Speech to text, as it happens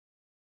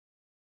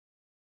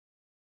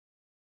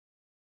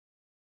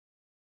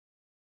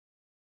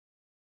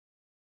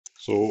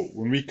So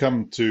when we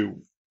come to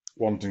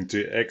wanting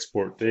to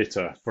export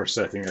data for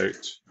setting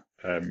out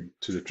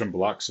to the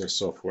Trimble Access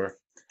software,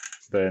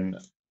 then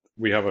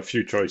we have a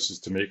few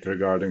choices to make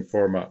regarding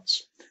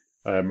formats.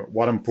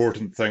 One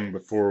important thing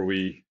before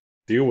we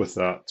deal with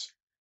that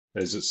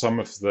is that some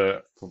of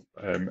the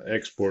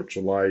exports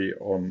rely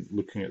on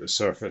looking at the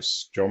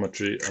surface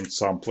geometry and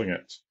sampling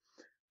it.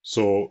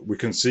 So we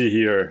can see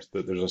here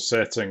that there's a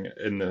setting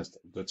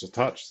that's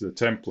attached to the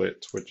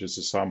template, which is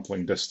the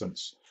sampling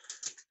distance.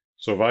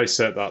 So if I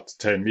set that to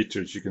 10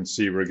 meters, you can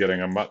see we're getting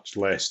a much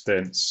less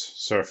dense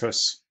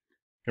surface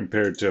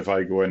compared to if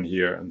I go in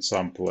here and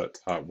sample it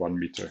at 1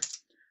 meter.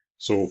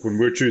 So when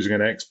we're choosing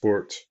an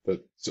export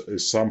that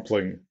is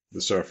sampling the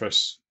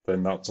surface,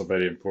 then that's a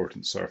very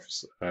important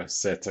surface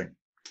setting.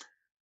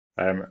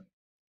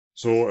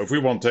 So if we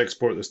want to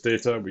export this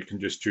data, we can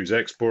just choose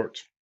export.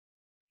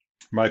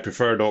 My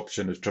preferred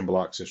option is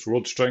Trimble Access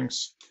road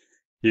strings.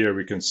 Here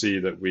we can see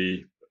that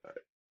we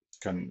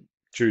can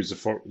choose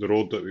the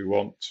road that we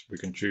want. We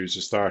can choose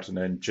the start and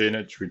end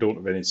chainage. We don't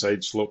have any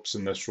side slopes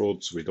in this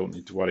road, so we don't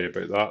need to worry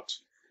about that.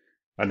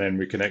 And then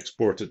we can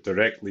export it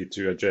directly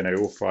to a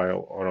GenIO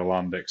file or a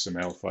land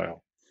XML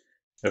file.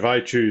 If I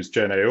choose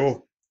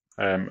GenIO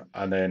and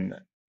then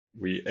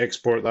we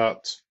export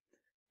that,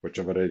 which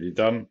I've already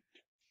done,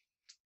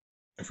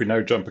 if we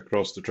now jump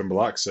across to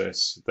Trimble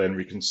Access, then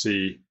we can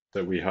see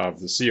that we have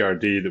the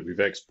CRD that we've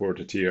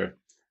exported here,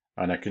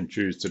 and I can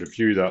choose to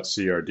review that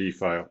CRD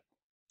file,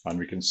 and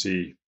we can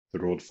see the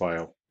road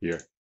file here.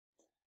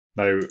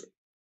 Now, if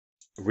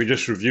we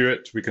just review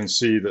it, we can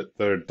see that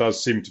there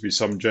does seem to be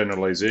some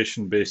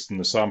generalization based on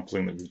the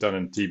sampling that we've done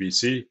in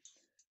TBC,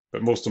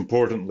 but most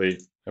importantly,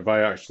 if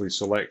I actually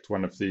select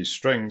one of these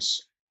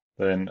strings,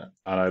 then,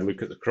 and I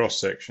look at the cross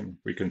section,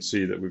 we can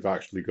see that we've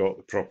actually got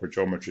the proper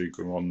geometry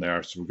going on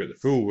there. So we've got the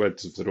full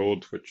width of the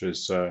road, which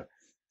is,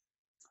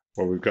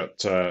 well, we've got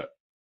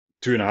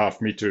 2.5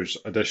 meters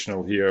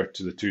additional here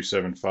to the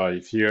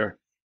 275 here,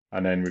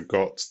 and then we've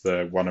got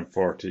the 1 in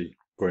 40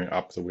 going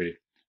up the way.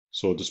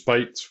 So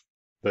despite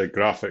the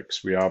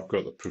graphics, we have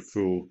got the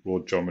full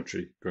road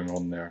geometry going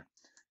on there.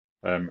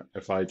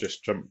 If I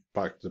just jump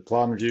back to the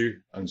plan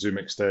view and zoom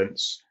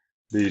extents,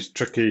 these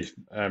tricky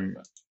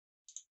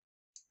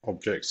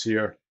objects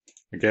here,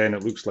 again,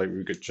 it looks like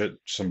we've got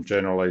some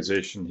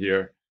generalization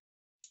here,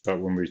 but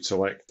when we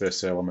select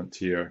this element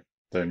here,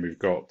 then we've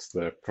got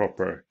the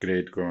proper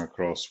grade going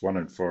across 1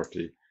 in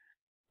 40,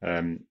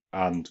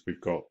 and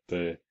we've got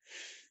the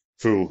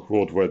full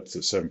road width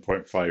at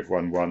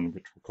 7.511,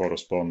 which will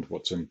correspond to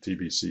what's in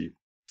TBC.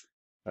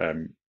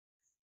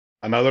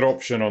 Another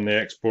option on the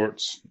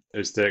exports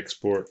is to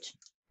export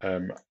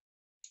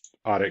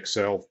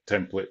RXL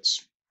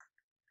templates.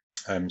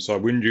 So I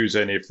wouldn't use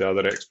any of the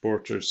other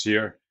exporters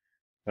here.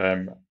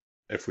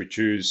 If we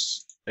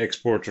choose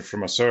exporter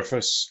from a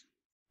surface,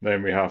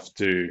 then we have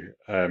to,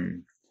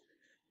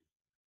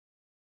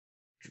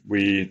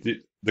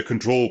 the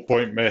control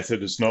point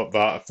method is not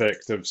that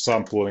effective.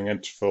 Sampling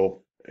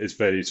interval is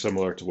very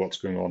similar to what's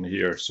going on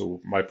here.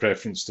 So my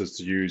preference is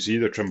to use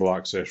either Trimble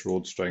Access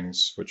road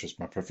strings, which is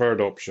my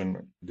preferred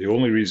option. The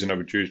only reason I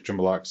would use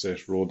Trimble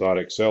Access road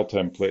RXL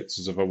templates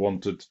is if I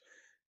wanted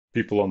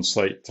people on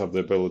site to have the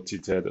ability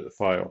to edit the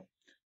file.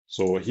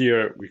 So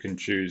here we can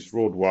choose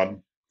road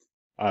 1,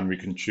 and we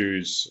can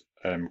choose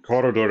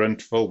corridor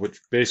interval, which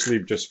basically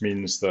just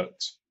means that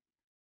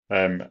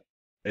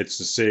it's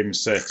the same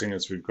setting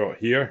as we've got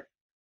here.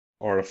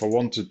 Or if I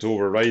wanted to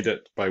override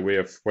it by way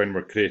of when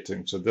we're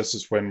creating, so this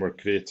is when we're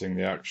creating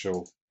the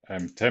actual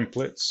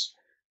templates.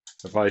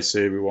 If I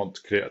say we want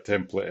to create a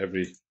template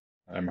every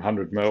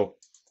 100 mil,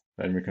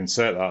 then we can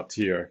set that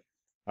here.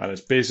 And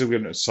it's basically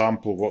going to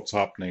sample what's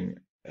happening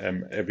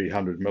every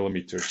 100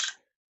 millimeters.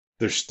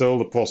 There's still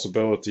the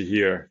possibility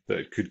here that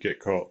it could get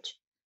caught.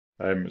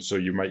 So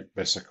you might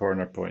miss a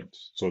corner point.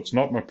 So it's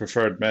not my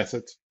preferred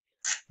method.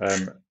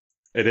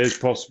 It is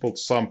possible to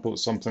sample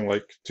something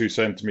like 2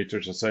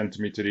 centimeters, a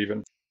centimeter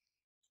even.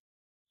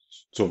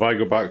 So if I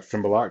go back to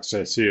Trimble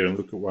Access here and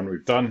look at one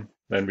we've done,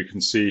 then we can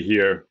see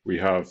here we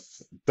have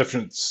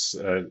different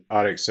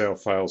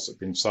RXL files that have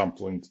been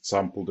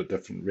sampled at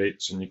different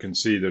rates, and you can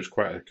see there's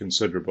quite a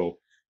considerable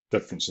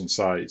difference in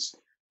size.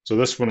 So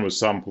this one was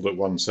sampled at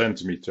 1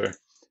 centimeter,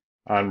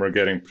 and we're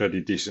getting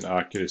pretty decent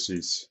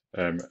accuracies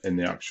in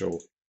the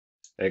actual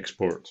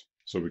export.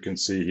 So we can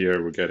see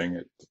here we're getting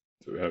it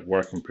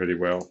working pretty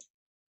well.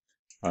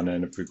 And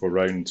then if we go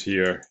round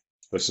here,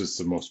 this is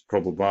the most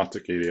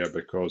problematic area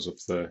because of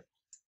the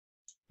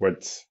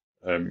width.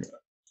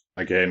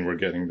 Again, we're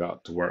getting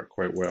that to work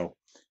quite well.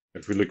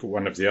 If we look at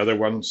one of the other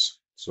ones,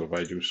 so if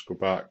I just go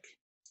back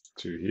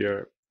to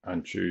here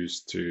and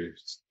choose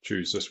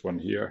this one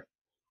here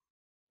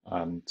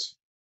and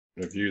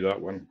review that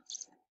one.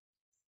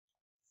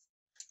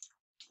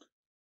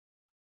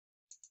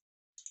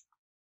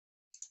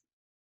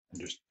 And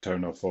just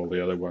turn off all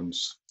the other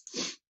ones.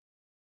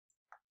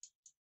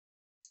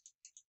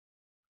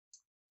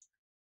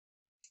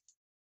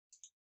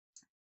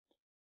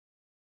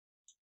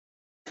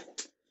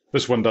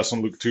 This one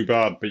doesn't look too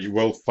bad, but you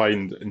will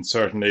find in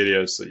certain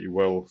areas that you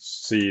will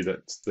see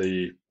that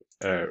the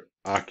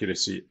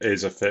accuracy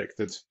is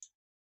affected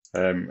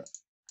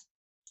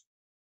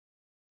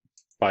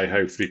by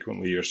how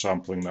frequently you're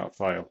sampling that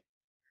file.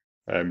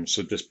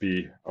 So just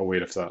be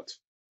aware of that.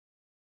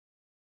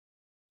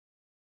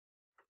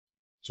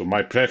 So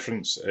my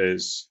preference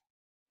is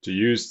to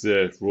use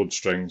the road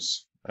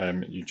strings.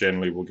 You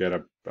generally will get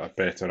a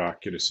better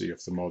accuracy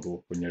of the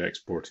model when you're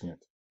exporting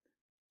it.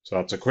 So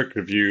that's a quick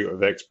review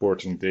of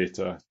exporting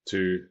data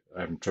to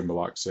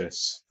Trimble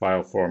Access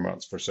file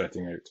formats for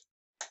setting out.